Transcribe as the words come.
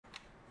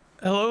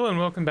Hello and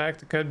welcome back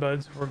to Cud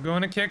Buds. We're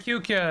going to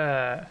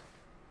Kyakuka.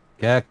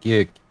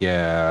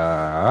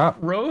 Yeah.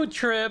 Road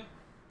trip.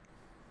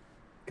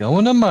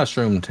 Going to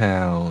Mushroom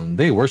Town.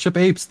 They worship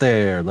apes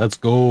there. Let's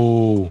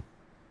go.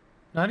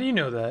 How do you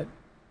know that?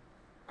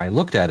 I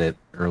looked at it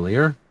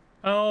earlier.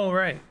 Oh,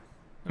 right.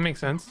 That makes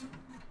sense.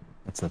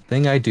 That's a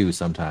thing I do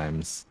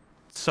sometimes.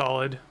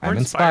 Solid. We're I'm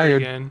inspired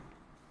inspired. again.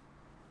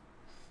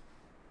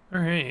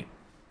 All right.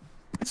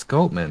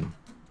 Scopeman.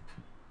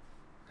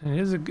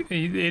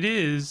 It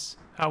is,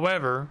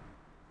 however,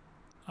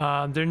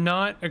 they're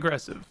not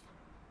aggressive.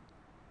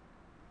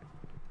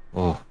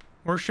 Oh,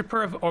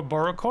 Worshipper of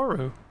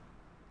Oborokoru.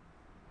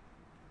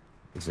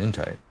 it's in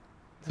tight.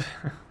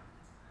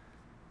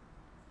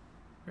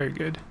 Very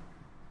good.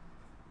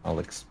 I'll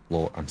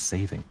explore. I'm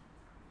saving.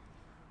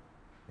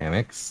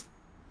 Hammocks.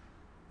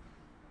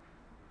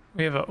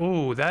 We have a,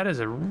 oh, that is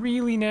a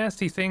really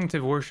nasty thing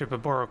to worship a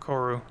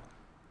Borokoru.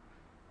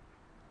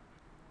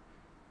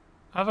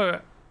 Have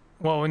a,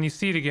 well, when you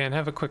see it again,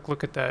 have a quick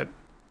look at that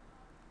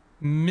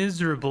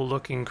miserable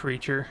looking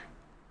creature.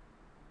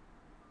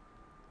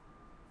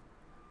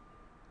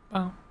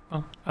 Oh,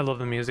 oh, I love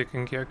the music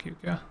in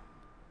Kyakuka.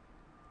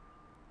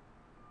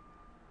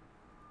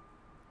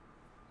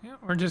 Yeah,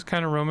 we're just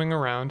kind of roaming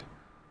around.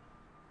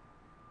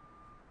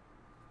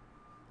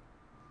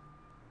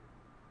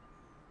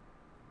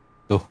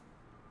 Oh,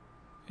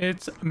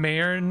 It's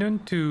Mayor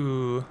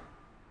Nuntu.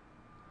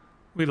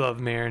 We love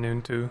Mayor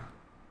Nuntu.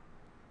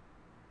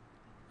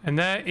 And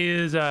that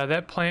is,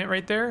 that plant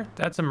right there,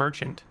 that's a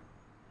merchant.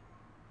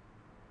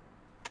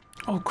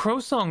 Oh, Crow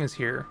Song is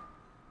here.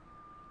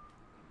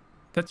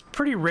 That's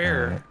pretty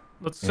rare.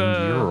 Let's, and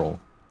Ural.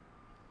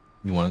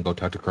 You want to go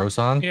talk to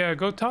Crowsong? yeah,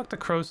 go talk to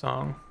Crow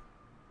Song.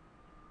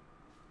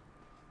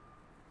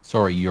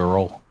 Sorry,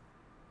 Ural.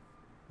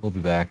 We'll be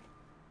back.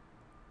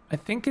 I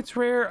think it's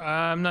rare.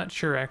 I'm not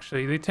sure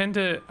actually. They tend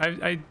to.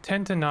 I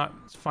tend to not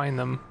find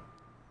them.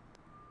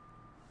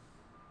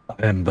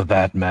 I am the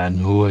Batman.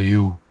 Who are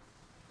you?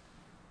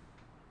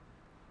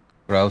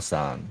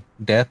 Crowsong.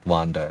 Death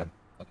Wander.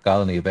 A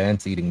colony of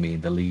ants eating me.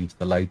 The leaves,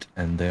 the light,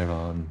 and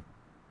thereon.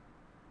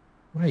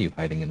 Why are you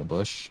hiding in the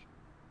bush?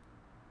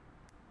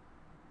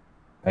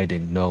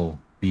 Hiding, no.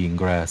 Being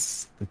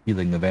grass. The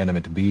feeling of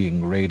animate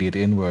being radiate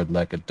inward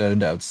like a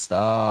turned out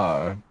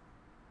star. What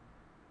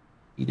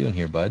you doing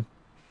here, bud?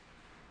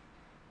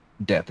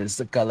 Death is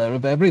the color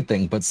of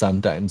everything, but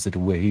sometimes it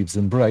waves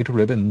in bright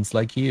ribbons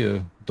like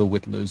here. The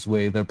whittlers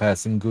weigh their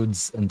passing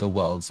goods, and the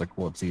walls are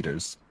corpse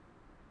eaters.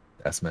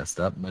 That's messed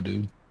up, my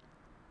dude.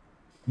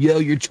 Yo,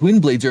 your twin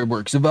blades are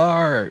works of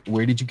art!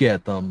 Where did you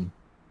get them?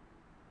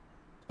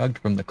 Tugged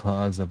from the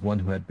claws of one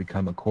who had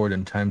become a cord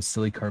in time's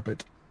silly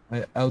carpet,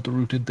 I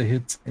outrooted the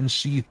hits and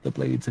sheathed the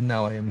blades, and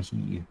now I am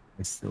he.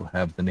 I still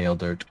have the nail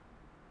dirt.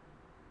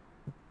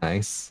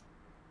 Nice.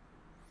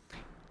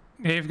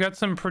 They've got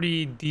some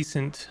pretty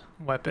decent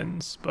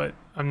weapons, but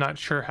I'm not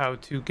sure how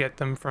to get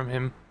them from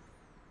him.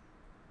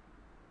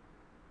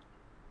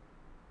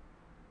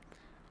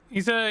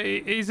 He's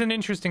an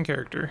interesting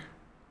character.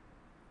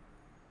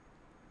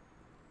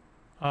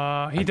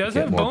 He does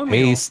Get have more bone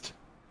meal. paste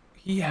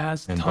He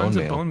has and tons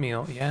bone of meal. bone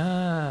meal.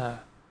 Yeah.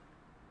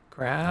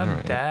 Grab All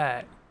right.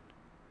 that.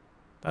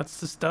 That's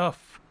the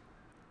stuff.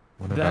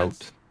 What That's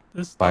about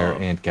the fire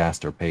stuff. ant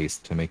gaster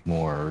paste to make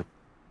more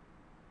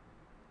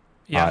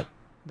Yeah, hot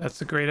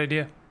that's a great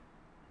idea.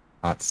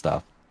 hot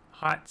stuff?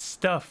 Hot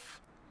stuff.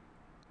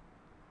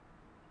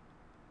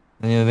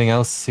 Anything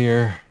else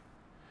here?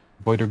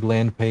 Voider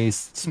gland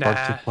paste,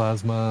 sparks Nah. of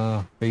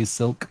plasma, phase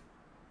silk.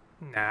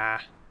 Nah.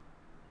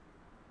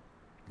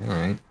 All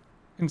right.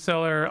 Can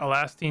sell her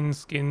elastine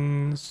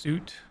skin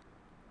suit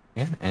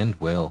And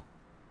will.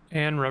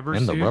 and rubber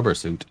And the suit. rubber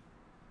suit.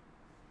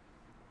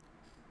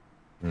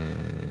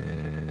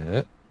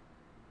 Uh,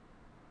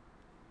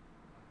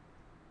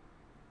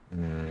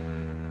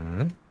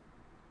 uh,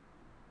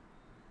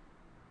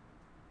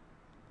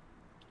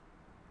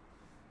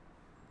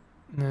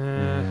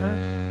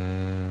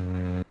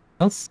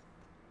 else?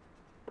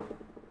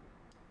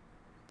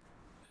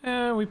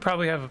 We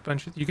probably have a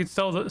bunch of. You could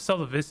sell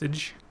the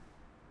visage,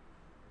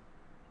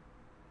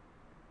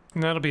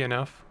 and that'll be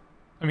enough.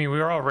 I mean,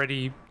 we're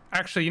already.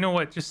 Actually, you know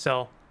what? Just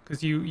sell,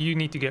 because you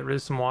need to get rid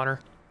of some water.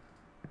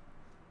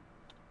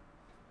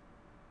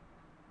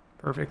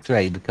 Perfect.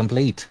 Trade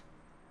complete.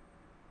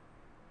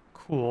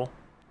 Cool.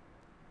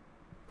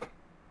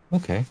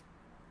 Okay.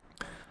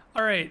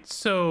 All right,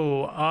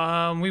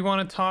 so we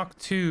want to talk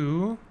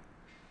to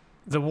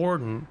the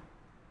warden,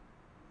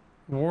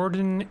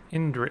 Warden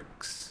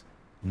Indrix.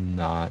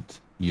 Not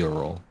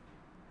Ural.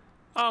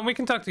 We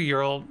can talk to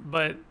Ural,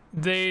 but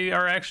they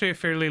are actually a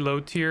fairly low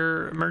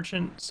tier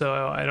merchant,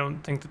 so I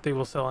don't think that they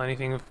will sell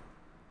anything of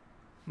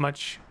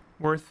much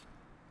worth.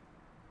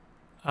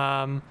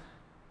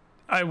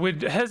 I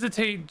would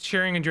hesitate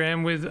sharing a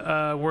dram with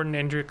Warden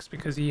Indrix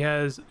because he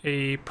has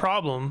a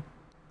problem.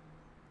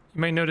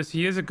 You might notice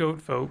he is a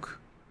goat folk,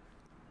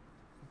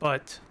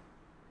 but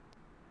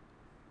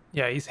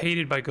yeah, he's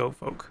hated by goat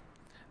folk.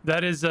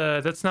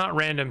 That's not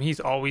random. He's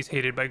always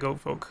hated by goat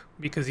folk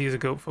because he's a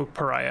goat folk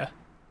pariah.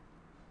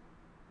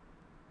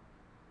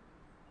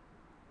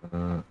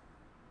 But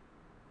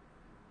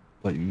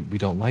we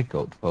don't like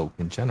goat folk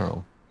in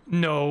general.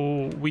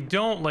 No, we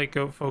don't like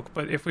goat folk,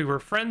 but if we were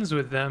friends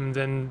with them,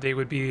 then they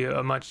would be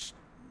a much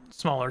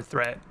smaller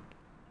threat.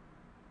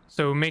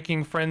 So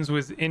making friends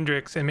with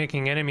Indrix and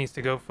making enemies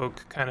to goat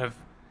folk kind of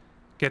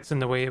gets in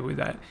the way with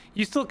that.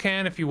 You still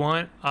can if you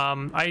want.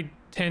 I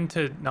tend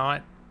to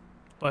not,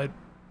 but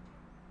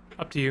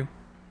up to you.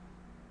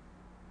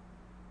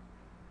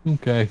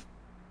 Okay.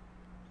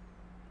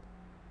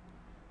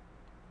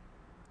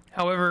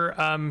 However,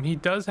 he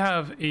does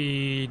have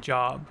a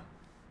job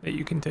that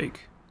you can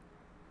take.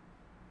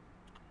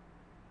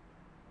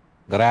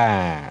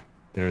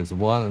 There's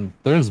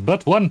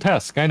but one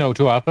task I know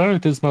to offer.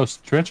 It is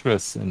most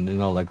treacherous, and in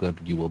all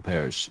likelihood you will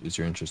perish. Is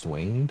your interest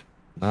waned?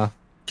 Nah.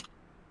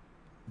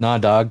 Nah,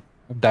 dog.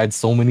 I've died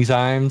so many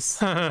times.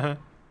 There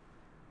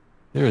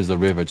is a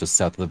river just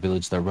south of the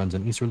village that runs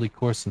an easterly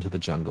course into the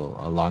jungle.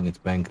 Along its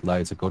bank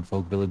lies a goat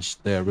folk village.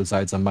 There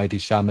resides a mighty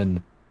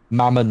shaman,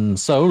 Mammon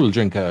Soul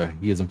Drinker.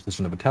 He is in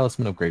possession of a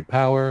talisman of great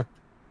power,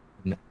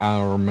 an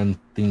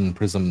adamantine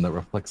prism that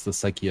reflects the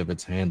psyche of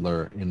its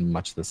handler in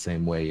much the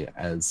same way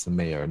as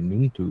Mayor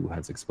Nuntu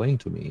has explained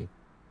to me.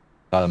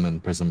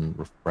 Diamond prism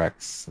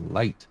refracts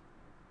light.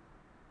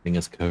 Being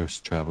a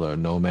cursed traveler,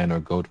 no man or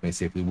goat may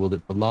safely wield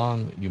it for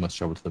long. You must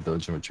travel to the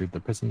village and retrieve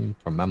the prism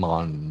from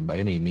Mammon by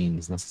any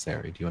means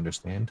necessary. Do you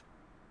understand?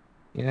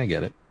 Yeah, I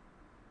get it.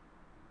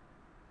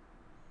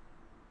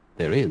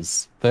 There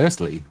is.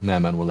 Firstly,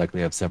 Mammon will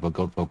likely have several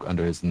goat folk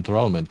under his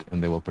enthrallment,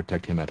 and they will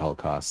protect him at all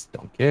costs.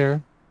 Don't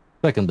care.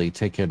 Secondly,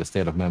 take care to stay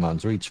out of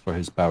Mammon's reach, for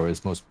his power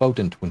is most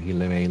potent when he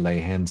may lay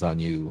hands on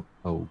you.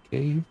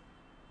 Okay.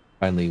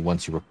 Finally,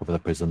 once you recover the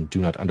prism,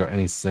 do not under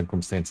any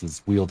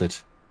circumstances wield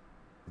it.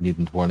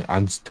 Needn't warn.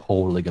 I'm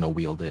totally gonna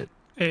wield it.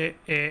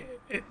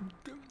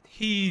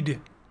 Heed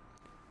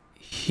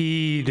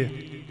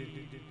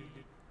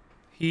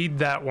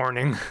that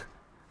warning.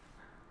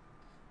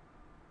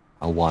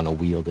 I want to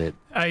wield it.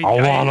 I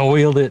want to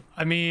wield it.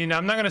 I mean,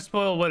 I'm not gonna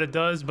spoil what it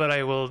does, but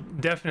I will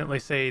definitely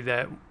say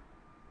that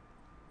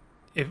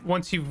if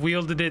once you've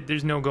wielded it,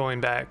 there's no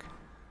going back.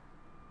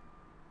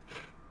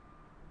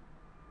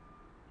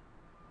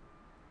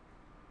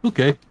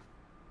 Okay.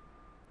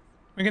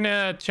 We're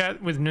gonna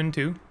chat with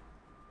Nuntu.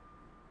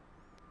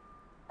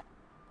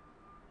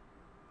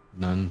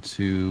 None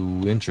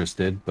too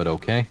interested, but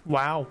okay.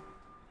 Wow.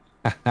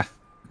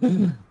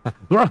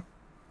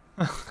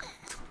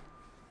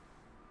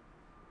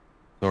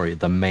 Sorry,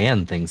 the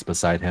man thing's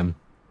beside him.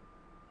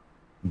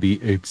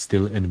 Be ape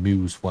still and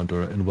muse,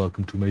 wanderer, and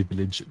welcome to my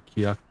village,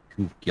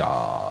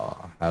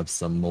 Kyakuya. Have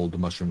some mold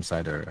mushroom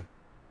cider.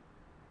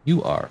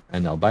 You are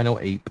an albino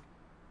ape.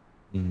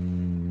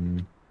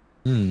 Can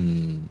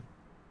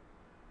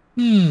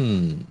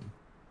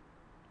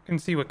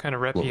see what kind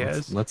of rep he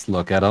has. Let's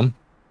look at him.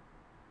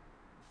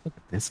 Look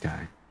at this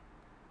guy.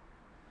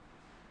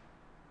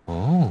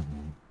 Oh.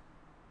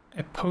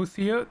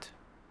 Epothiote?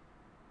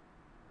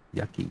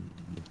 Yucky.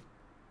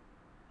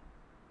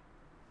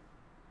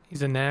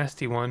 He's a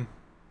nasty one.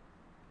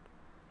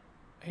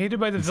 Hated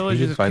by the He's villages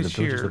hated of by the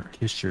villagers of Killur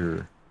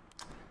Killur.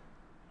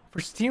 for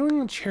stealing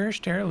a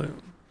cherished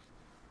heirloom.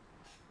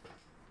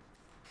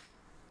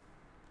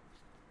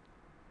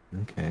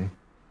 Okay.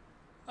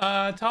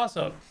 Toss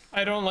up.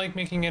 I don't like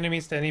making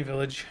enemies to any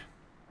village.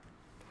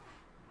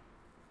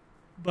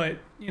 But,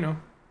 you know.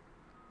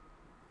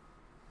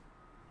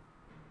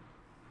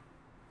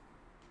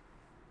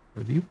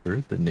 Have you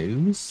heard the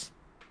news?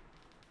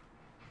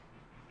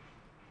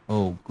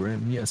 Oh,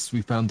 Grim, yes,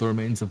 we found the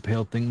remains of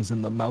pale things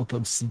in the mouth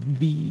of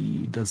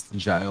Svi. Does the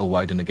gyre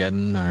widen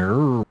again?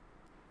 Oh,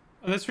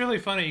 that's really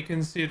funny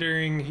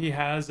considering he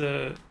has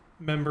a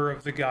member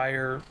of the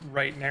gyre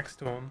right next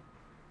to him.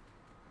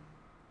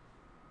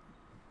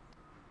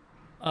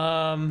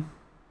 So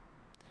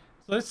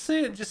let's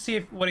see, just see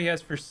what he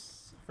has for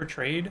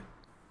trade.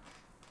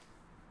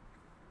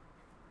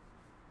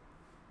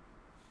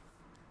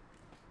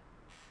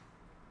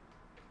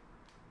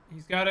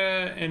 He's got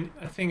a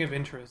thing of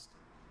interest.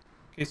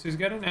 Okay, so he's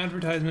got an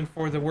advertisement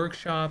for the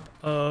workshop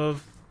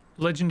of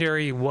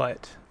legendary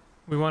what?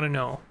 We want to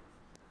know.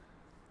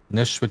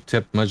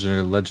 Nishwatip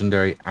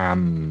legendary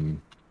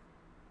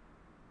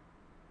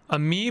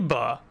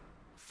Amoeba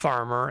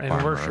farmer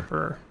and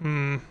worshipper.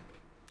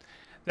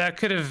 That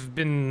could have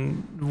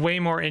been way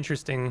more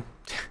interesting.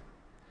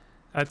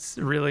 That's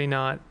really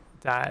not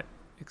that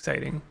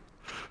exciting.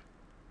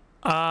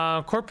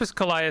 Corpus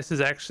Callias is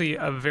actually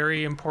a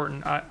very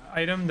important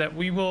item that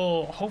we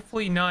will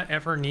hopefully not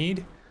ever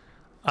need.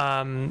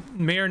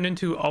 Mayor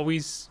Nintu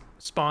always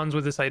spawns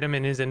with this item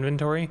in his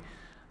inventory,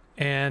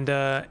 and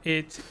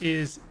it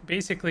is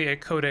basically a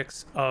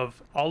codex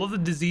of all of the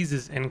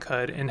diseases in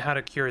Cud and how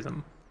to cure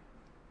them.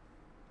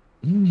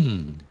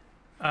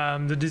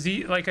 The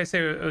disease, like I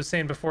was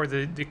saying before,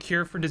 the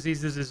cure for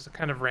diseases is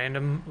kind of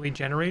randomly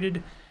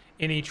generated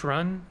in each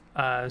run.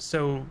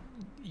 So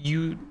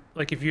you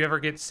like if you ever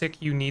get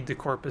sick, you need the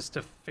corpus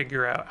to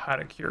figure out how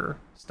to cure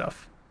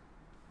stuff.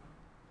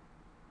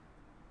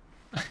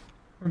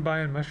 We're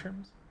buying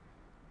mushrooms.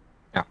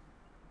 Yeah.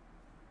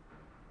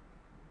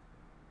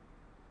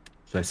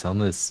 Should I sell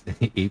this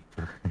 8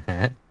 per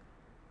hat?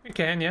 We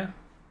can, yeah.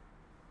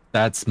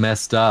 That's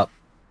messed up.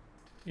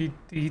 He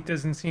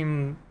doesn't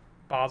seem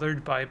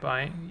bothered by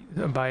buying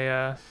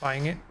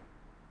it.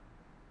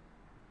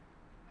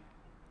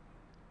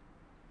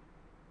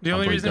 The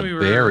only reason we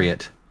bury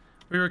it.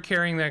 We were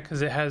carrying that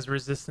because it has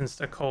resistance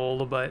to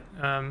cold, but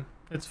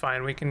it's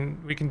fine. We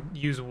can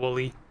use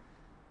woolly.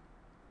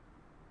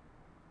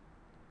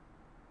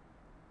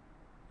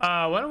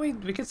 Why don't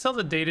we could sell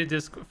the data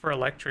disk for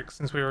electric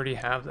since we already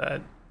have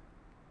that.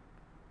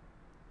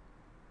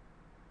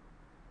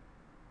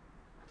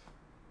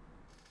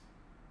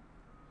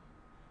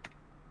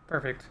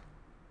 Perfect.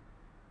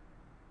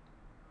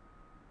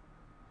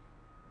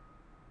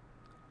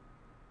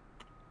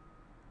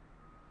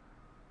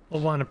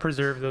 We'll want to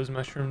preserve those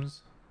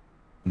mushrooms.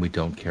 We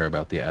don't care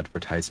about the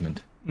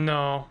advertisement.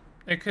 No,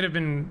 it could have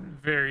been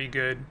very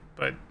good,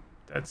 but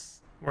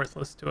that's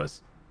worthless to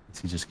us.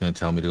 Is he just going to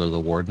tell me to go to the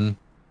warden?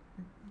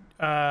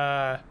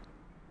 Yeah,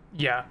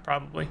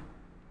 probably.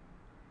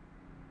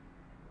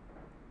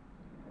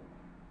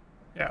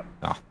 Yeah.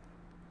 Ah.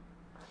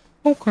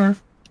 Okay.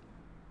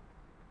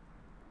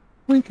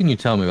 What can you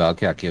tell me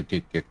about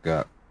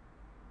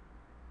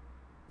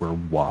We're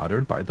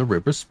watered by the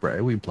river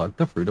spray. We pluck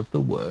the fruit of the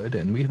wood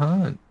and we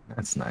hunt.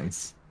 That's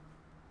nice.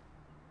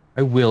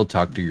 I will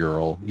talk to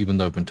Ural, even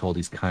though I've been told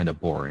he's kind of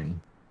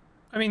boring.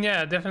 I mean,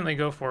 yeah, definitely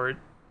go for it.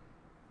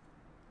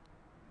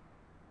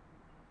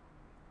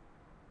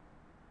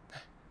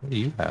 What do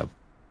you have?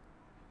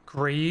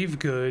 Grave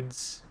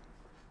goods.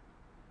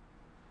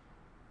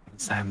 What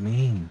does that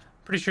mean?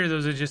 Pretty sure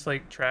those are just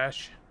like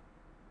trash.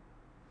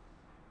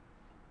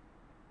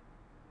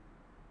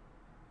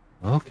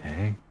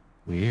 Okay.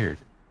 Weird.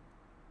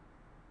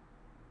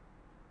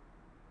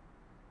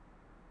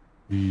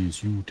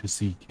 Please you to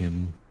seek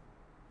him.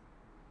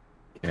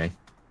 Okay.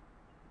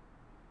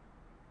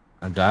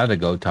 I gotta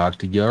go talk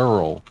to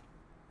Ural.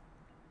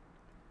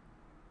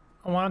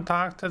 I want to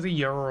talk to the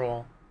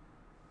Ural.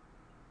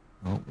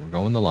 Oh, we're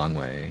going the long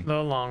way.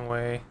 The long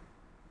way.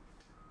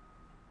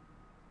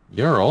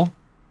 Ural?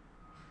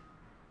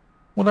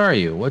 What are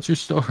you? What's your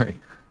story?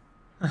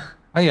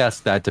 I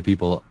ask that to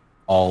people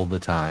all the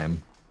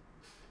time.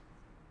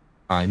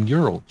 I'm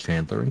Ural,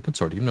 Chandler and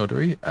Consortium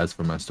Notary. As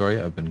for my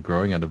story, I've been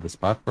growing out of this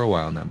pot for a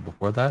while now.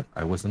 Before that,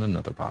 I was in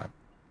another pot.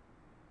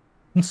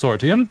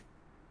 Consortium?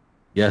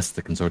 Yes,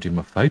 the Consortium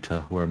of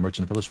Phyta, who are a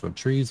merchant fellowship of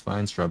trees,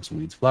 vines, shrubs,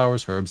 weeds,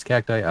 flowers, herbs,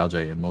 cacti,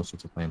 algae, and most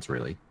sorts of plants,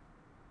 really.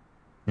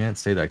 I can't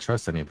say that I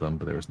trust any of them,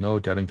 but there is no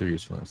doubting their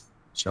usefulness.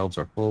 Shelves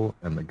are full,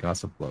 and the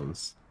gossip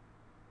flows.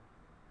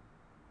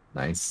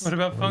 Nice. What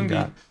about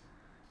fungi?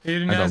 You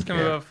didn't ask him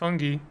about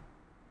fungi.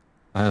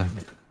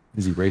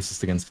 Is he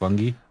racist against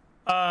fungi?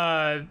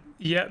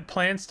 Yeah,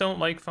 plants don't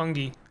like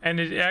fungi, and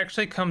it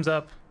actually comes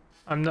up.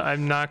 I'm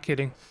not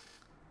kidding.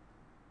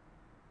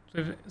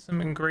 So we have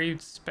some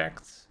engraved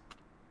specs.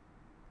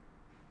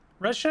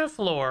 Russia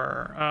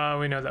floor.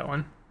 We know that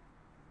one.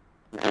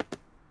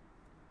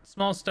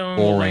 Small stone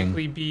will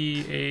likely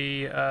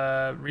be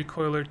a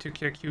recoiler to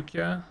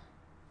Kyakyukya.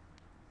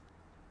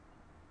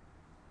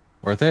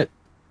 Worth it?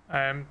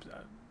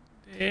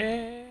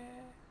 Yeah.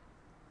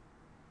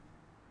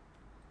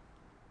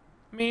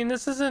 I mean,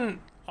 this isn't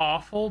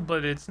awful,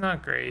 but it's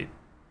not great.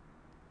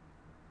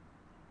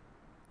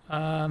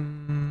 A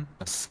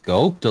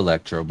scoped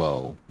electro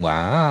bow.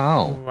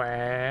 Wow.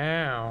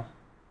 Wow.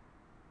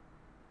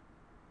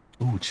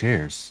 Ooh,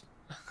 chairs.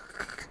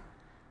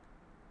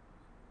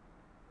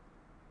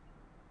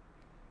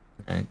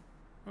 Alright.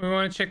 We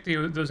want to check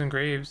those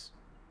engraves.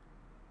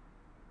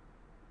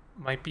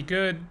 Might be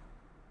good.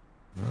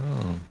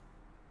 Oh.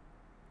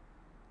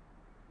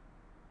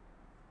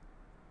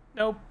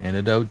 Nope.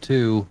 Antidote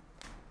 2.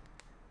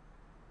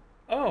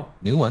 Oh.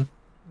 New one.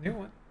 New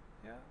one.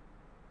 Yeah.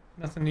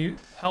 Nothing new,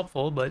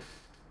 helpful, but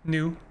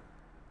new.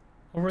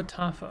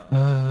 Oratafa.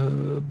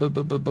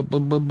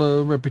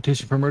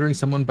 Reputation for murdering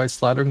someone by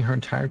slaughtering her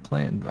entire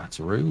clan.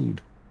 That's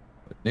rude.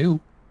 But new.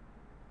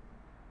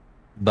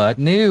 But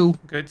new.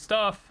 Good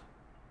stuff.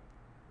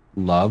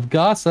 Love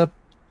gossip.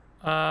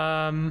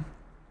 How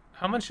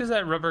much is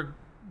that rubber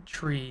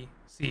tree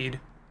seed?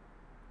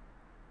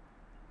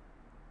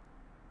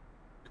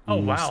 Oh,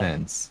 wow.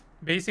 Cents.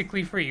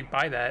 Basically free.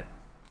 Buy that.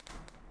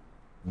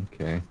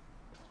 Okay.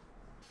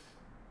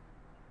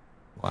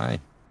 Why?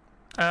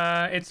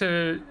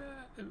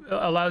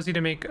 Allows you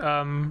to make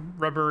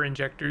rubber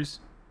injectors.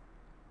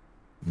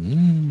 I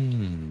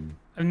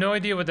have no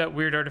idea what that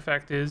weird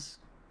artifact is.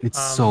 It's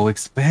so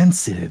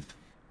expensive.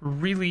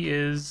 Really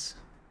is.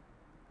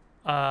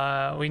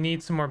 We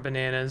need some more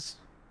bananas.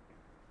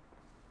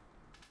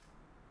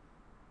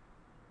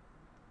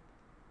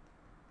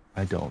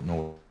 I don't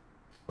know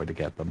where to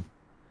get them.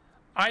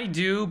 I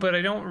do, but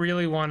I don't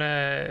really want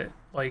to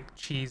like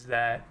cheese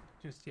that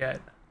just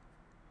yet.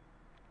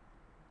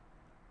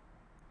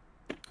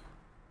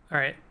 All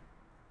right.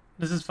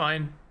 This is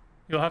fine.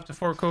 You'll have to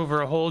fork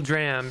over a whole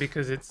dram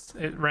because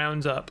it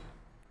rounds up.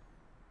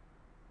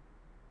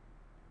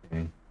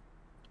 Okay.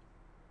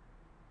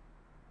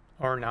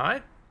 Or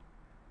not?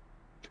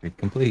 Trade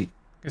complete.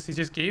 Guess he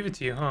just gave it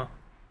to you, huh?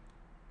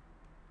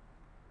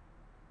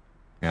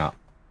 Yeah.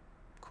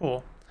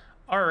 Cool.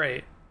 All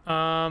right.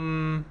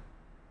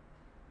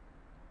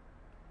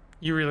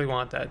 You really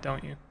want that,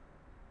 don't you?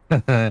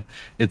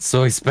 It's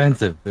so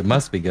expensive. It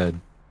must be good.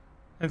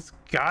 It's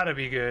gotta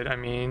be good. I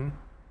mean,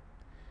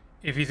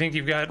 if you think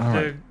you've got All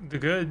right. the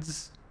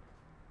goods,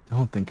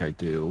 Don't think I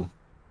do.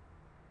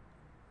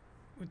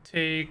 would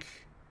take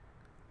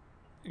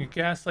you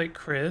gaslight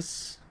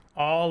Chris,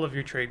 all of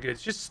your trade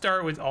goods. Just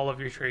start with all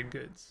of your trade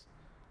goods.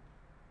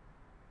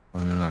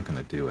 Well, I'm not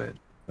gonna do it,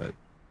 but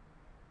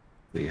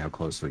see how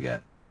close we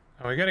get.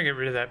 Oh, we gotta get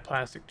rid of that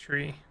plastic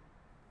tree.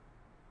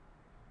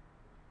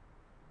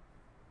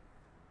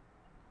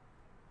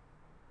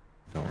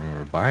 Don't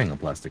remember buying a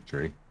plastic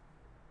tree.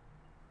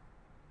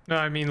 No,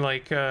 I mean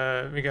like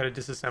we gotta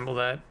disassemble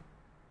that.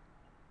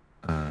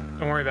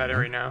 Don't worry about it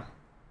right now.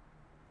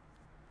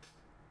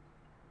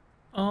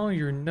 Oh,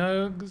 your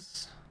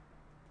nugs.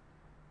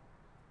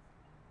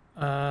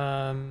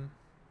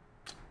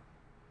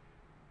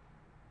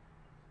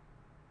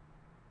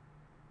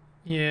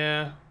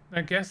 Yeah,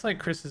 I guess like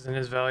Chris isn't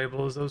as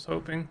valuable as I was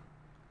hoping.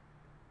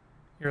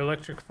 Your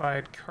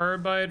electrified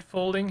carbide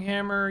folding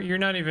hammer, you're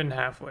not even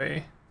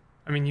halfway.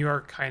 I mean, you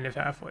are kind of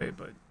halfway,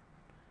 but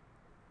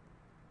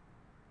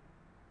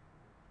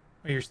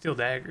oh, your steel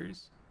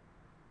daggers.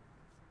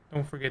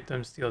 Don't forget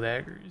them steel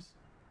daggers.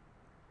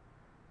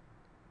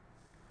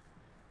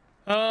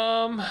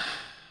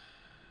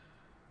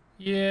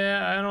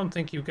 Yeah, I don't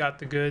think you've got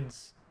the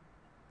goods.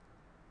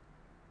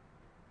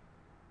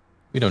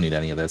 We don't need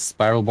any of this.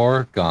 Spiral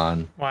bore,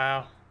 gone.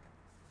 Wow.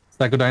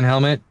 Psychodyne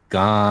helmet,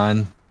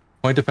 gone.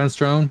 Point defense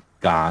drone,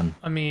 gone.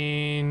 I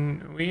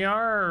mean, we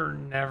are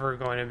never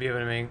going to be able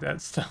to make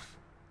that stuff.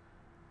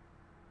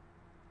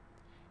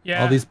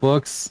 Yeah. All these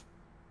books,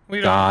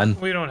 gone.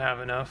 We don't have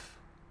enough.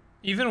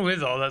 Even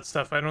with all that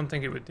stuff, I don't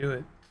think it would do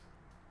it.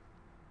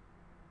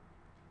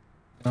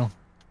 No.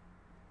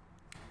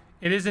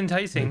 It is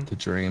enticing. The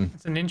dream.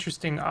 It's an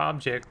interesting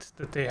object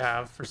that they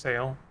have for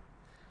sale.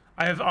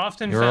 I have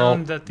often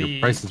found that your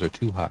prices are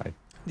too high.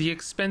 The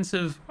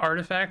expensive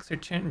artifacts are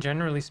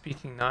generally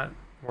speaking not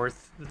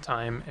worth the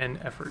time and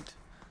effort.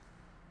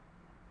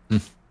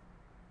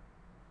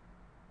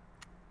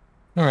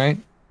 All right.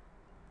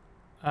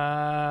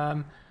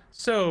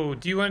 So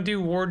do you want to do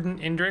Warden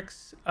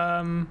Indrix?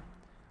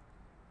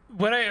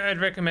 What I'd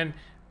recommend,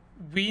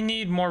 we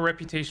need more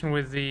reputation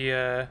with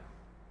the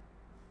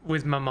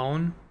with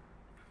Mamon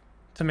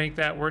to make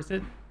that worth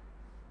it.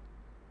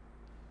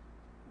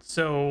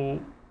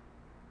 So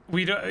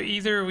we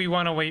either we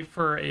want to wait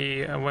for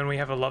a when we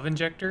have a love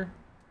injector,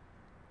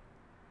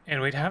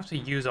 and we'd have to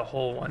use a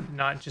whole one,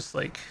 not just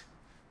like,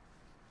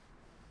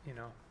 you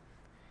know.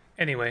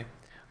 Anyway,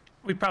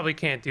 we probably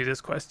can't do this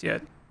quest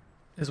yet,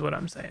 is what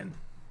I'm saying.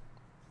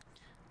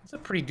 It's a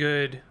pretty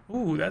good.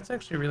 Ooh, that's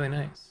actually really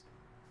nice.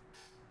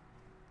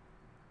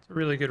 It's a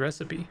really good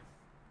recipe.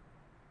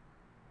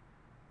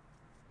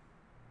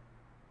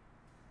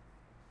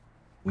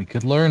 We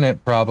could learn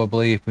it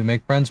probably if we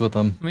make friends with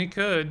them. We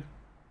could.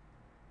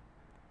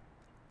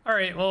 All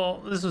right, well,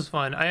 this was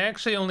fun. I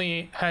actually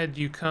only had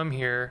you come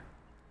here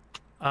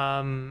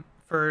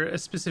for a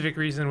specific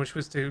reason, which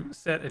was to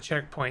set a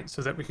checkpoint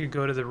so that we could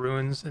go to the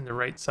ruins in the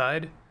right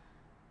side.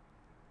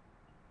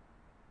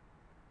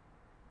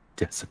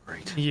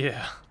 Desecrate.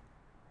 Yeah.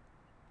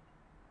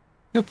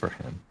 Good for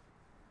him.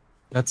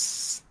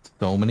 That's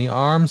so many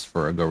arms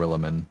for a gorilla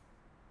man.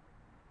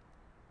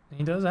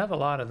 He does have a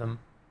lot of them.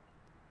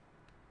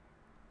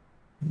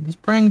 Does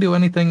praying do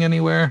anything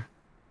anywhere?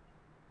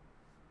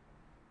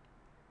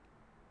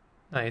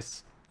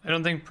 Nice. I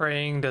don't think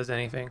praying does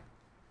anything.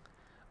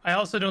 I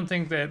also don't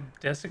think that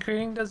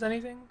desecrating does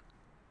anything.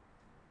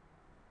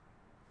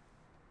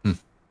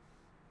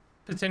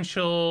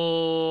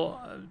 Potential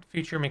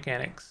future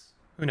mechanics.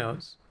 Who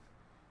knows?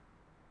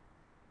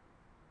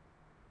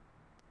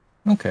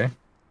 Okay.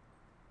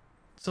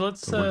 So let's.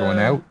 So we're going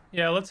out?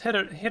 Yeah, let's hit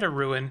a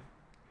ruin.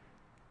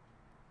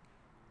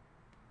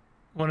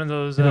 One of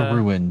those. In a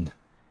ruin.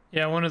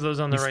 Yeah, one of those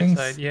on the These right things?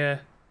 side. Yeah.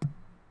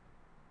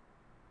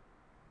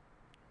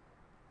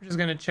 We're just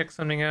gonna check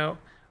something out.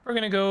 We're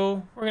gonna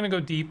go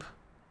deep.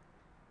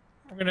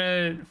 We're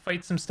gonna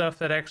fight some stuff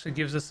that actually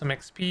gives us some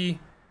XP.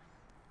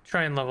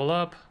 Try and level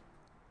up.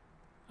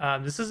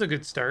 This is a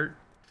good start.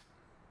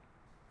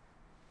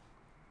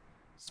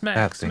 Smack.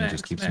 That thing smack,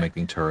 just keeps smack.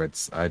 making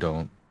turrets. I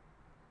don't.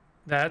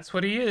 That's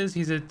what he is.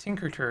 He's a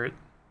tinker turret.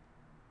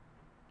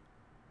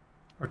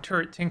 Or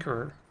turret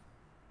tinkerer.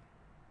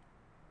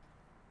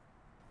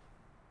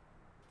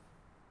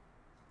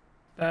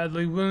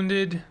 Badly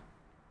wounded.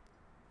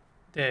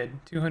 Dead.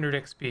 200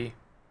 XP.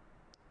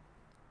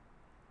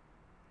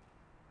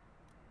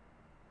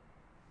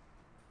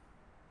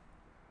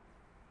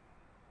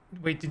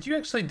 Wait, did you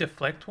actually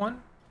deflect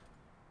one?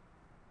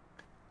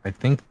 I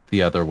think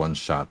the other one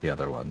shot the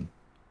other one.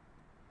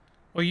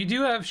 Well, you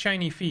do have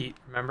shiny feet,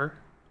 remember?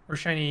 Or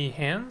shiny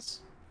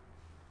hands?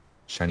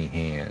 Shiny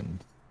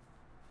hand.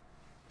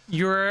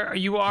 You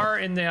are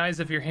in the eyes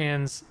of your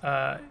hands,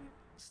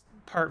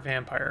 part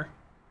vampire.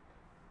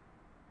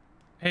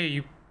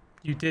 Hey,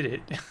 you did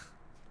it.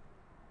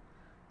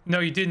 No,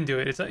 you didn't do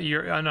it.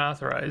 You're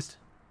unauthorized.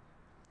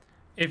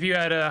 If you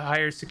had a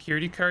higher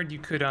security card, you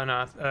could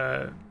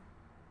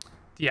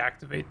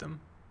deactivate them.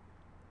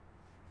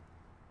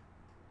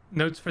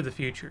 Notes for the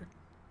future.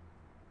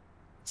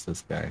 What's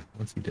this guy?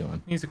 What's he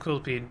doing? He's a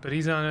quillipede, but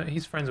he's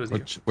friends with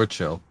you. We're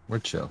chill. We're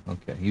chill.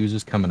 Okay. He was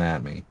just coming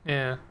at me.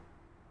 Yeah.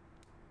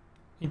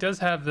 He does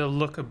have the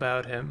look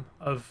about him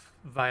of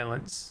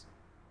violence.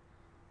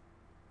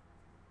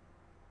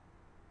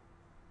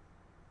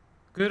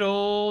 Good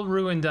old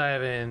ruin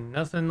diving.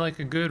 Nothing like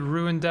a good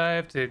ruin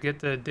dive to get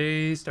the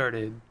day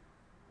started.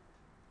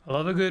 I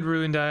love a good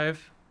ruin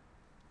dive.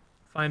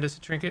 Find us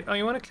a trinket. Oh,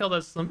 you want to kill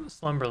that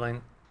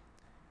slumberling?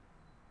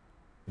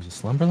 There's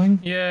a slumberling?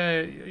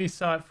 Yeah, he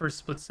saw it for a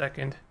split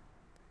second.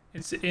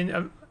 It's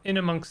in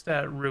amongst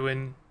that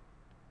ruin.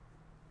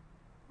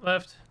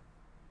 Left.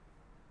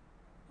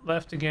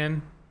 Left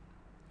again.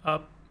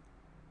 Up.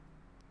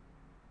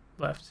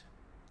 Left.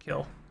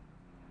 Kill.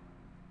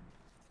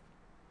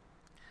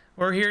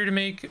 We're here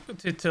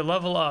to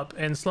level up,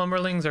 and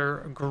slumberlings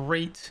are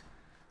great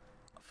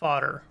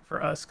fodder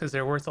for us because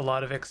they're worth a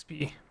lot of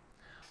XP.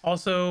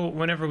 Also,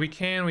 whenever we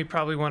can, we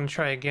probably want to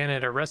try again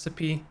at a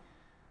recipe.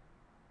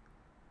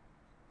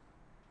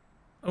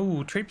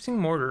 Oh, traipsing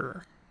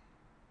mortar.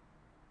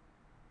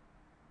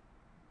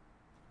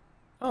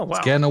 Oh, wow.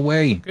 It's getting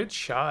away. Good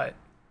shot.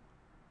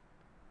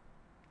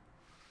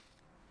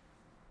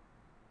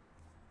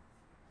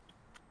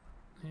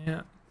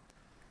 Yeah.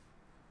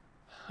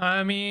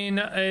 I mean,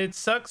 it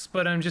sucks,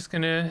 but I'm just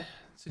gonna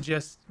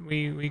suggest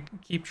we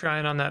keep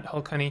trying on that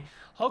Hulk Honey.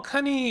 Hulk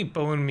Honey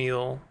bone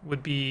meal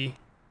would be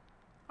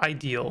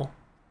ideal.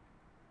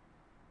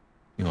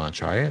 You want to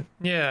try it?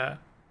 Yeah.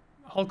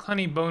 Hulk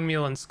Honey, bone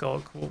meal, and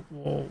skulk.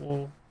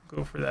 We'll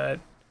go for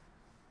that.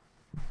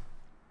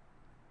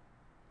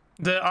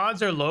 The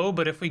odds are low,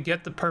 but if we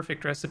get the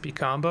perfect recipe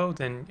combo,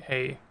 then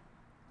hey,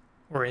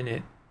 we're in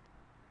it.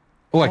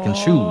 Oh, I can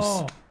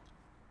choose.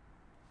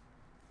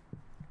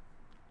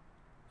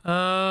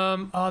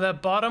 Oh,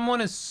 that bottom one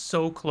is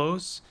so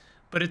close,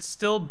 but it's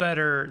still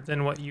better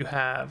than what you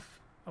have.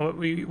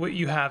 What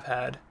you have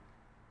had.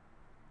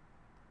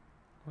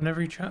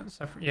 Whenever you try to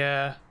suffer,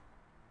 yeah.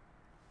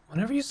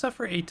 Whenever you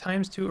suffer 8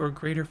 times 2 or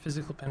greater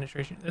physical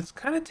penetration, it's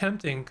kind of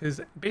tempting because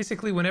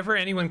basically whenever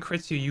anyone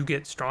crits you, you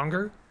get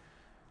stronger.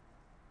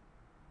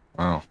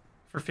 Wow.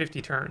 For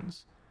 50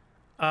 turns.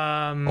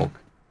 Hulk.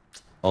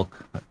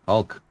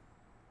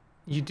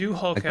 You do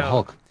Hulk like out. the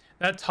Hulk.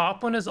 That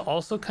top one is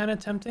also kind of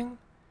tempting.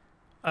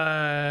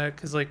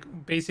 Because like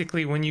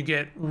basically when you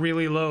get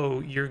really low,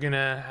 you're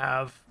gonna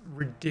have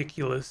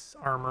ridiculous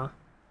armor.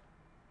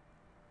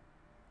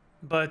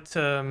 But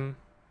I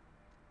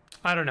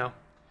don't know.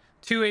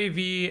 2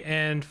 AV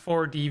and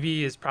 4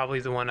 DV is probably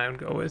the one I would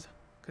go with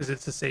because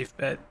it's a safe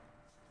bet.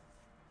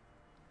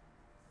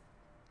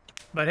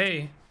 But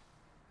hey,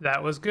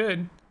 that was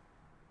good.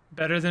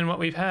 Better than what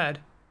we've had.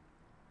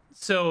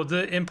 So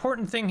the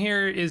important thing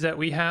here is that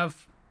we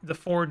have the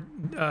 4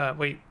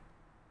 wait.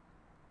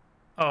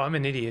 Oh, I'm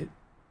an idiot.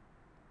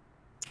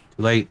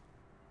 Too late.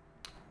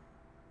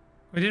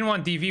 We didn't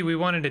want DV, we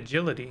wanted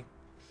agility.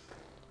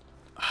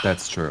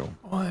 That's true.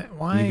 What?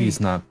 Why?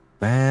 DV's not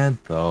bad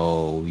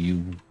though.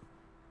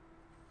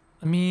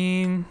 I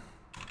mean,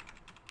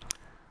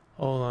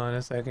 hold on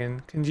a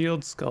second.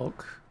 Congealed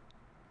skulk.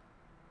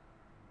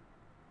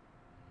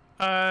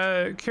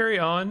 Carry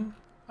on.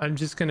 I'm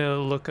just gonna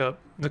look up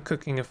the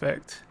cooking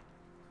effect.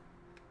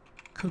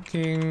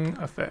 Cooking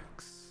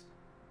effects.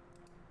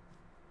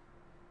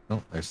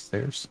 Oh, there's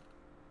stairs.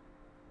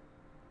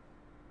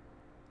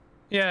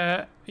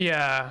 Yeah,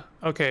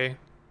 okay.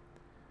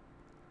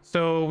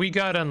 So we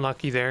got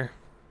unlucky there.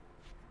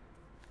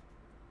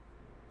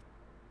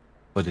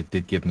 But it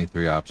did give me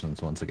 3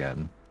 options once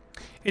again.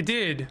 It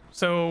did.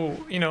 So,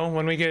 you know,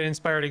 when we get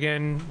inspired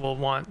again, we'll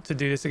want to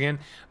do this again.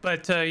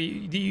 But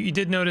you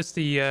did notice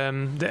the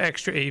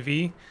extra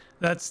AV.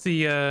 That's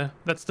the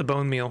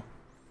bone meal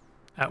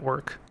at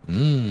work.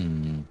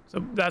 So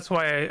that's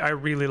why I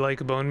really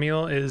like a bone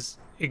meal is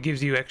it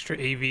gives you extra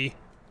AV.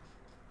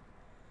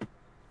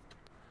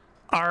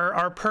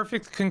 Our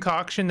perfect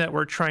concoction that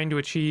we're trying to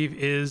achieve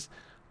is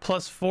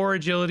 +4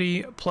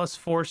 agility,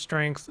 +4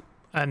 strength,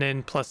 and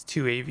then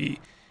 +2 AV.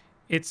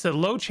 It's a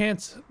low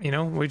chance, you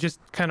know, we're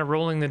just kind of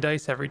rolling the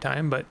dice every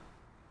time, but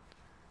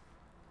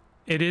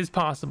it is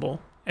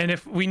possible. And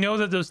if we know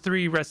that those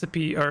 3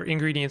 recipe or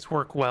ingredients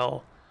work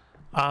well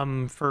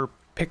for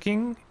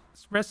picking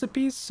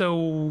recipes,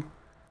 so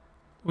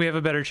we have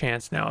a better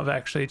chance now of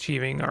actually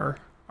achieving our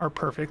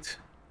perfect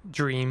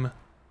dream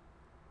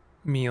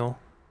meal.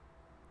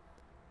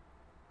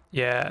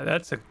 Yeah,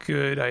 that's a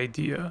good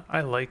idea. I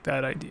like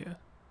that idea.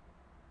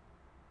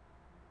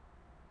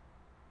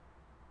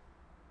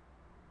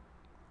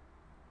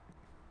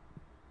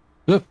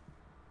 Yep.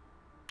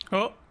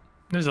 Oh,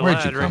 There's a Where'd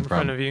you lad right come in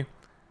front from? of you.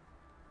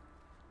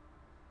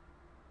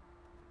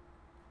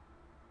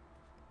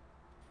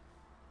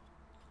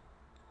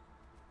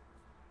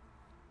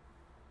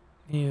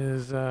 He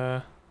is,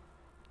 I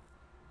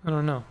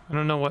don't know. I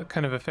don't know what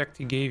kind of effect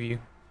he gave you.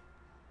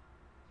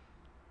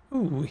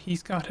 Ooh,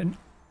 he's got an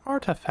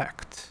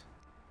artifact.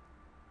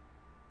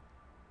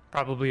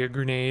 Probably a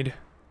grenade.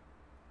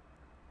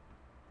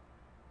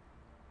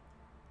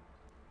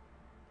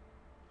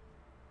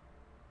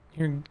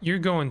 You're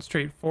going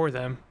straight for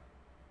them.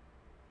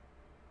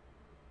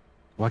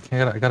 Why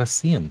can't I gotta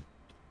see him?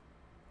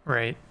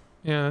 Right.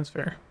 Yeah, that's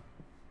fair.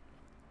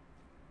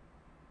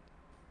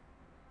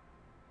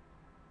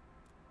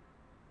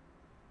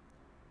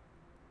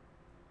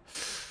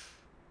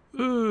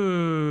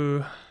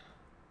 Ooh.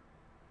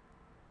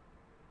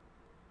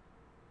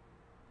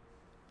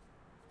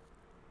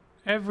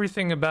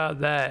 Everything about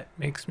that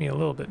makes me a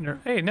little bit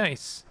nervous. Hey,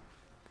 nice.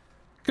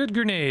 Good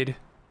grenade.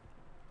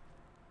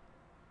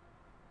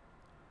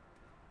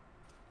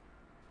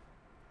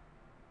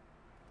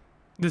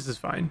 This is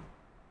fine.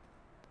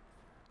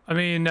 I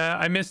mean,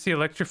 I missed the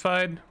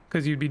electrified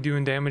because you'd be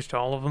doing damage to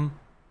all of them.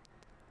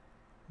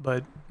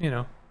 But, you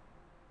know.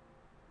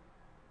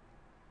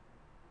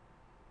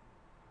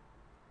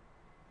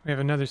 We have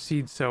another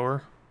seed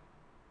sower.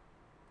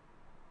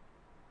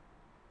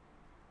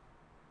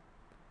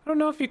 I don't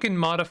know if you can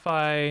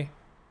modify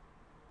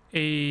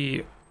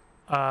a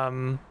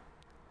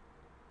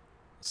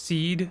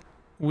seed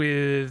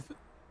with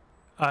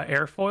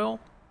airfoil,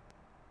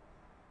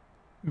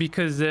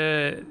 because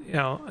you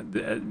know,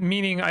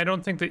 meaning I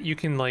don't think that you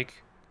can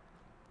like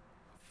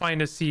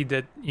find a seed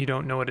that you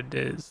don't know what it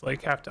is,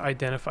 like have to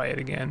identify it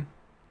again.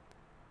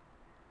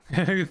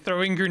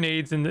 Throwing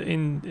grenades in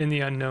the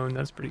unknown,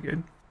 that's pretty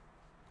good.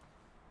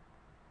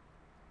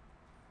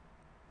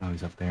 Oh,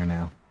 he's up there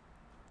now.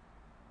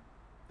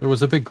 There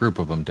was a big group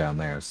of them down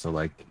there, so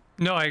like.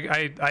 No,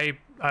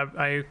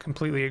 I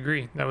completely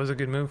agree. That was a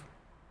good move.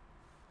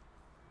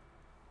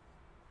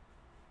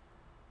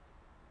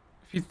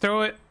 If you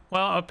throw it,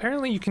 well,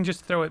 apparently you can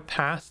just throw it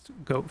past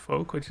goat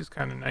folk, which is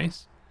kind of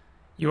nice.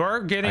 You are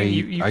getting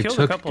you killed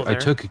a couple there. I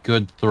took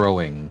good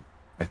throwing,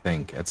 I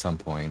think, at some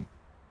point.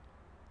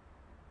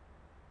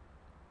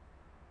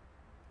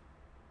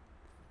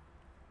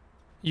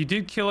 You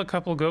did kill a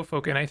couple goat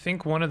folk, and I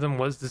think one of them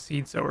was the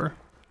seed sower.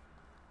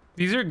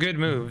 These are good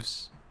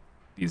moves.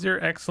 These are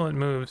excellent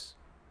moves.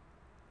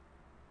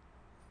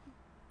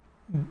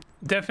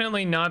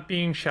 Definitely not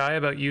being shy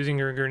about using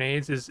your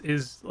grenades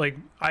is like,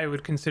 I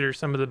would consider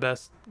some of the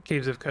best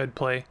Caves of Cud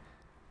play.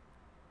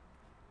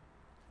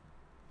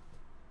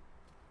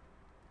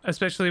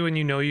 Especially when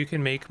you know you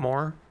can make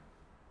more.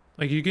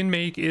 Like, you can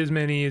make as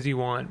many as you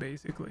want,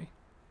 basically.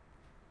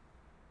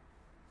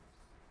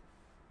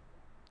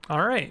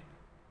 Alright.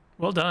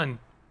 Well done.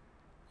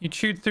 You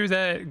chewed through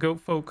that goat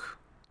folk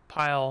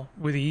pile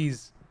with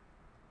ease.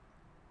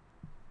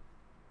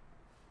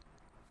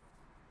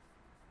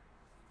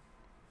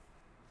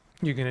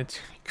 You're gonna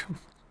take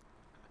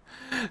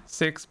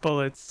 6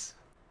 bullets.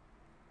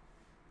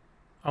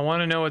 I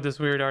want to know what this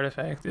weird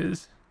artifact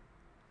is.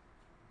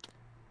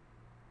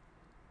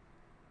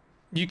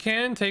 You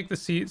can take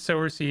the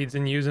sower seeds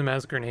and use them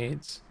as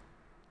grenades.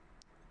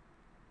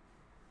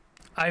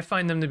 I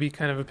find them to be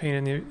kind of a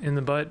pain in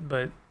the butt,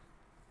 but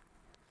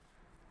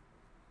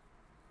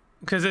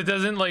because it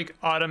doesn't like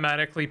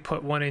automatically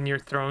put one in your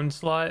thrown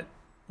slot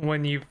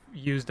when you've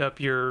used up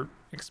your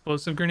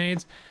explosive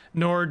grenades,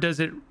 nor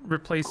does it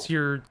replace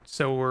your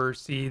sower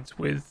seeds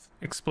with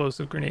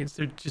explosive grenades.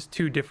 They're just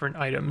two different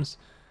items.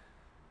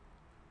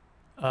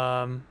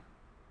 And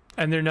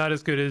they're not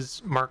as good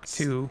as Mark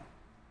II.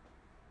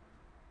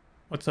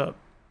 What's up?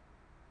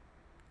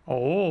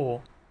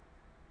 Oh.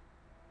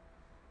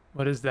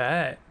 What is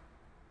that?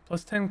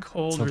 Plus 10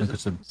 cold Something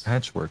that's a resistance.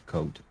 patchwork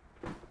coat.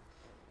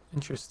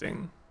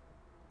 Interesting.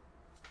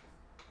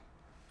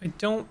 I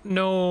don't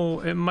know.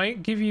 It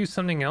might give you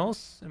something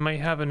else. It might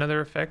have another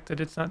effect that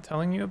it's not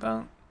telling you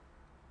about.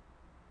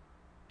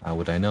 How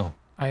would I know?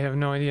 I have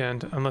no idea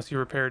unless you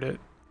repaired it.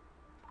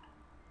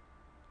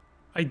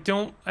 I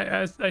don't.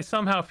 I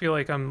somehow feel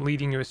like I'm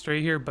leading you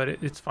astray here, but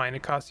it's fine.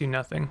 It costs you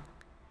nothing.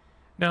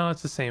 No,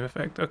 it's the same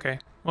effect. Okay.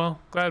 Well,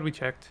 glad we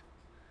checked.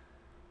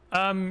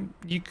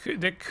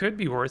 That could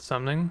be worth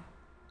something.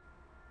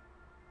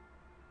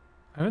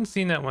 I haven't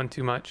seen that one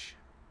too much.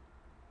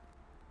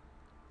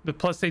 The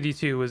plus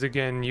 82 was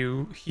again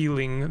you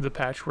healing the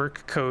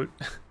patchwork coat.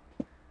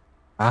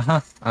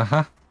 Uh-huh.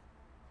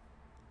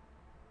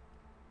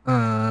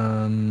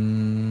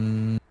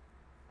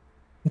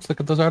 Let's look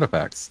at those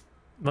artifacts.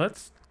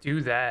 Let's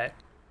do that.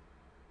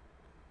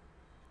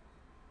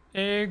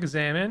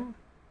 Examine.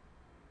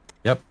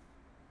 Yep.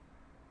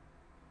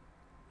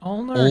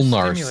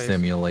 Ulnar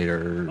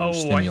simulator. Oh,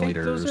 Simulators. I think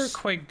those are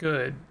quite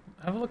good.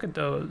 Have a look at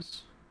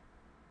those.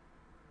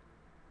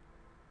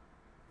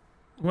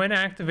 When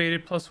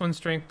activated, +1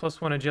 strength,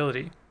 +1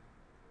 agility.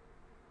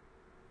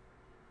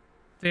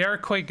 They are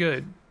quite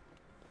good.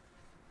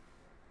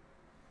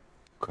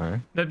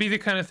 Okay. That'd be the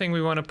kind of thing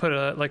we want to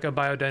put like a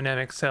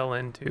biodynamic cell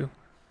into.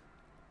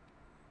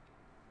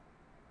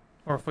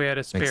 Or if we had a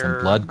Make some spare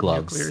blood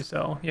nuclear gloves.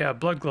 cell. Yeah,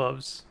 blood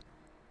gloves.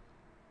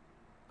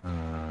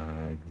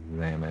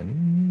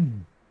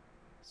 Examine.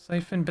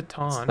 Siphon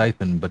baton.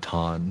 Siphon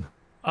baton.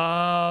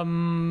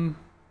 Um,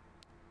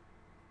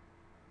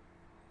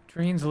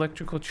 drains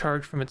electrical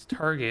charge from its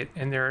target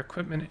and their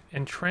equipment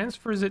and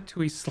transfers it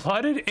to a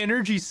slotted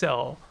energy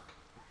cell.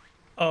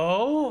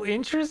 Oh,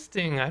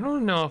 interesting. I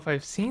don't know if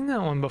I've seen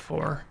that one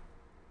before.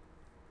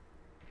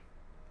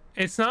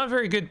 It's not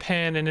very good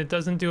pen and it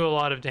doesn't do a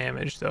lot of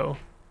damage though.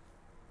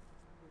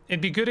 It'd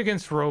be good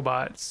against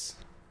robots.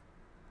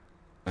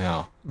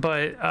 Yeah.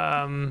 But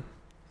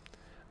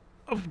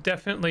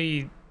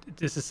definitely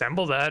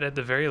disassemble that at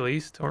the very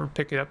least or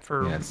pick it up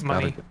for Yeah, it's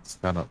money.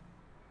 gotta.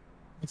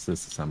 Let's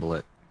disassemble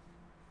it.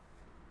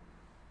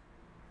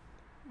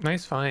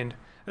 Nice find.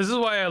 This is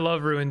why I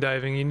love ruin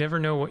diving. You never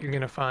know what you're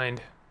gonna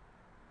find.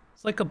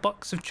 It's like a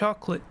box of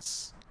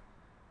chocolates.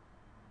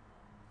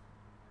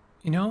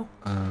 You know?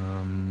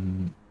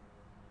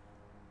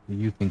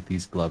 You think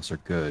these gloves are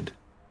good?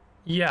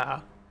 Yeah.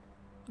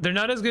 They're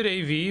not as good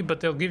AV, but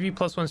they'll give you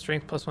 +1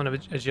 strength, +1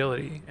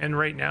 agility. And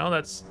right now,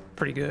 that's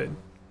pretty good.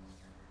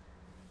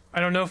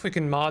 I don't know if we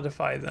can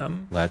modify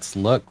them. Let's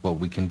look what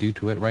we can do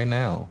to it right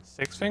now.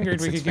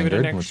 Six-fingered, we could give it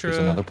an extra... which gives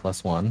another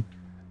 +1.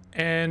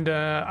 And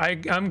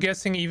I'm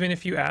guessing even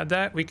if you add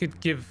that, we could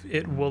give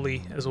it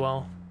woolly as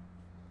well.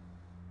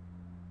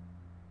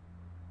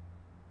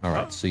 All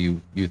right, so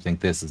you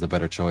think this is a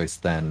better choice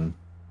than...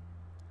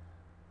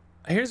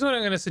 Here's what I'm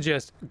going to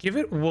suggest. Give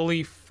it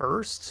woolly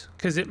first,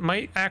 because it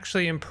might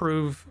actually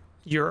improve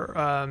your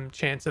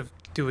chance of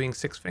doing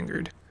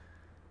six-fingered.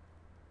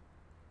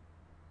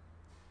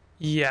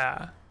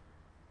 Yeah.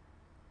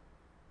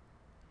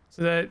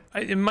 So that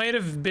it might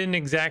have been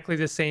exactly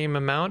the same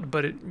amount,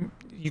 but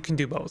you can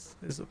do both,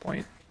 is the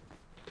point.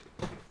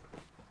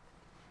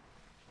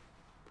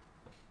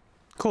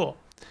 Cool.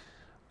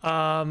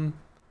 Well,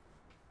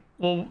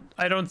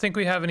 I don't think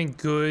we have any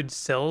good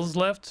cells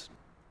left,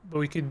 but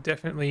we could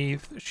definitely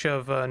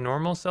shove a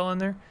normal cell in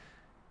there.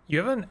 You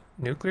have a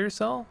nuclear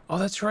cell? Oh,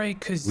 that's right,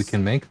 because... We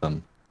can make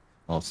them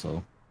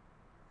also.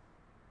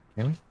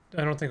 Can we?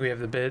 I don't think we have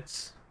the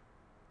bits.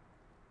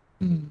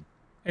 Hmm.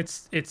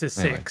 It's a 6.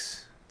 Anyway.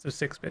 It's a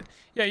 6-bit.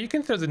 Yeah, you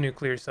can throw the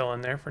nuclear cell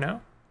in there for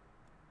now.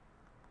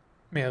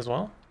 May as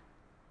well.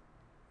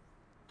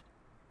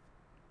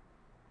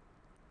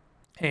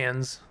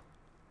 Hands.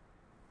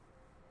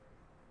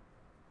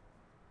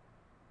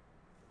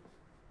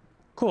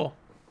 Cool.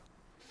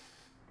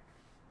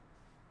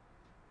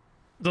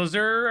 Those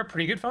are a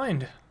pretty good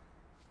find.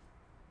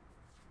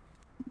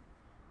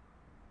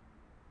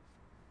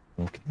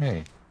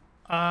 Okay.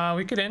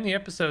 We could end the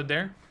episode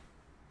there.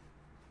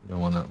 You don't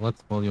want to... you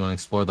want to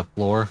explore the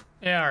floor?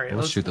 Yeah, all right.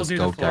 Let's shoot we'll this do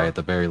the goat guy floor. at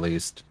the very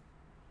least.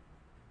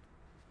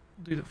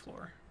 Do the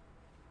floor.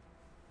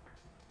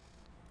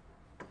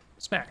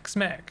 Smack,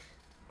 smack.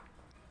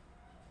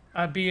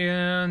 I'd be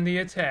on the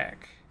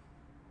attack.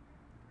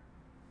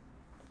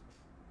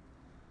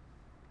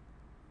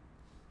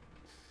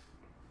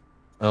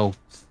 Oh,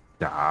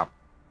 stop.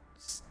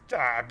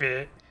 Stop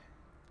it.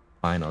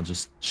 Fine, I'll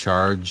just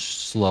charge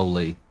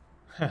slowly.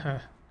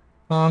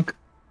 Honk.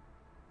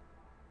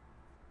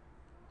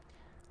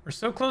 We're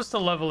so close to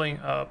leveling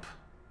up.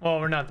 Well,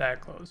 we're not that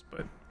close,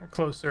 but we're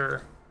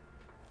closer.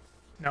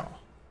 No.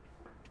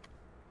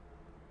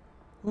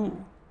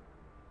 Ooh.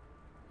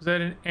 Was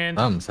that an ant?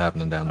 Something's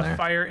happening down A there.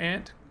 fire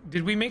ant?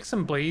 Did we make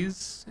some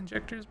blaze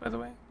injectors, by the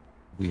way?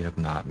 We have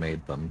not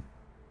made them.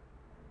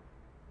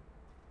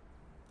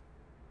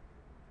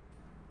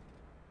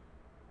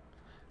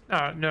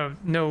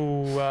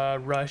 No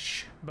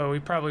rush, but we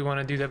probably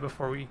want to do that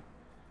before we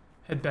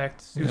head back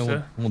to Yeah,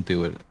 Susa. we'll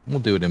do it. We'll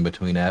do it in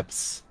between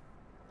eps.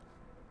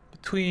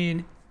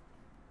 Between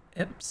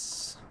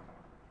Ips.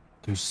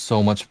 There's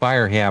so much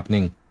fire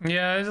happening.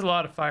 Yeah, there's a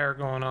lot of fire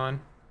going on.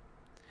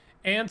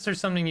 Ants are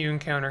something you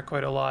encounter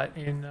quite a lot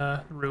in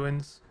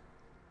ruins,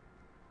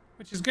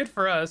 which is good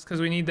for us because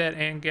we need that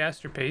ant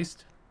gaster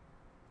paste.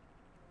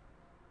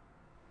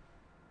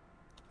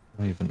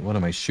 What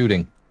am I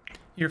shooting?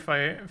 You're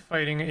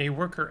fighting a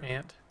worker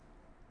ant.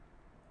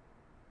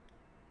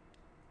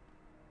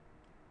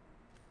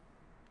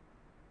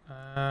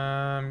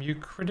 You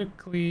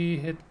critically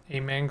hit a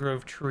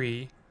mangrove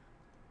tree.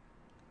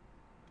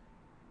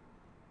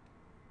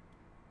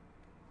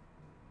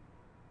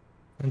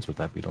 Friends with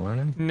that beetle,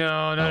 aren't I?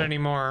 No, not Oh.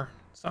 anymore.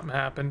 Something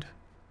happened.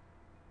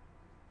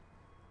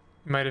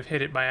 You might have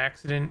hit it by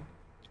accident.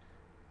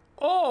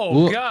 Oh,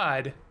 Whoa.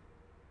 God.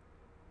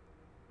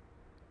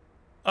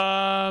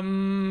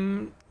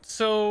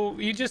 So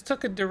you just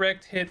took a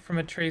direct hit from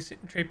a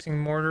traipsing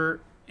mortar.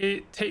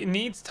 It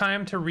needs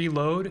time to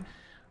reload,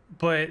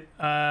 but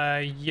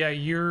yeah,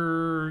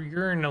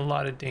 you're in a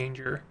lot of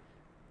danger.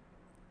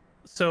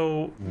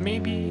 So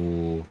maybe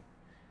Ooh.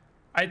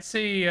 I'd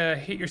say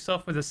hit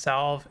yourself with a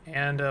salve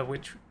and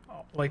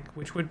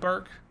witchwood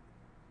bark,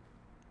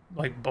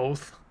 like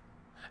both.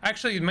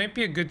 Actually, it might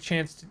be a good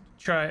chance to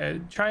try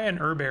an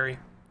herberry.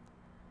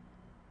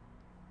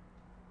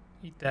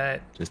 Eat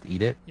that. Just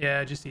eat it.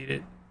 Yeah, just eat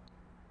it.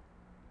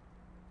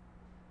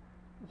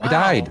 I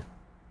died.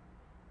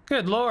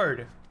 Good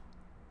lord.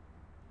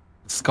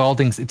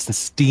 Scalding, it's the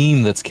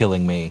steam that's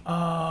killing me.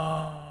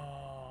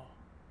 Oh.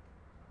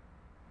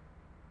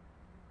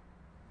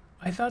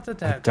 I thought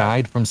that I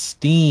died from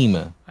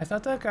steam. I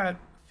thought that got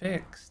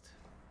fixed.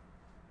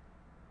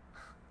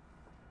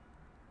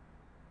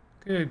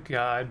 Good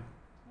God.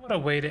 What a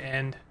way to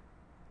end.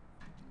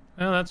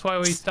 Well, that's why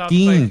we stopped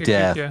Steam by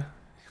death. Kikuya.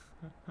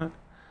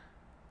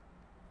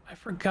 I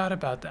forgot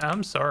about that.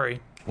 I'm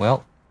sorry.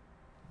 Well,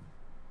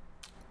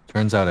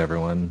 turns out,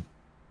 everyone,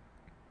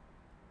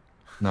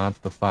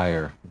 not the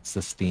fire, it's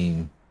the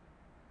steam.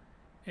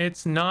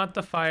 It's not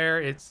the fire,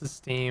 it's the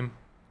steam.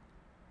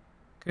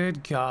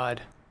 Good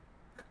God.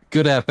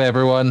 Good app,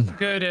 everyone.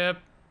 Good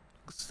ep.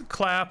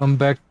 Clap. Come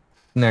back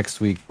next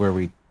week where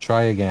we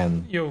try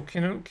again. Yo,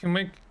 can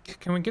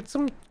we get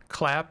some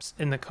claps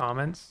in the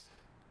comments?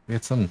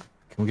 Can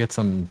we get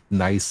some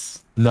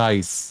nice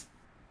some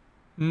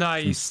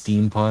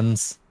steam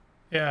puns?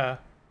 Yeah.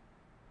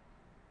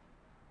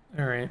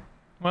 All right.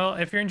 Well,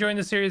 if you're enjoying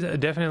the series,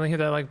 definitely hit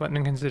that like button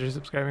and consider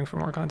subscribing for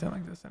more content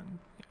like this. And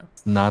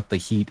It's not the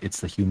heat,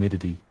 it's the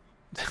humidity.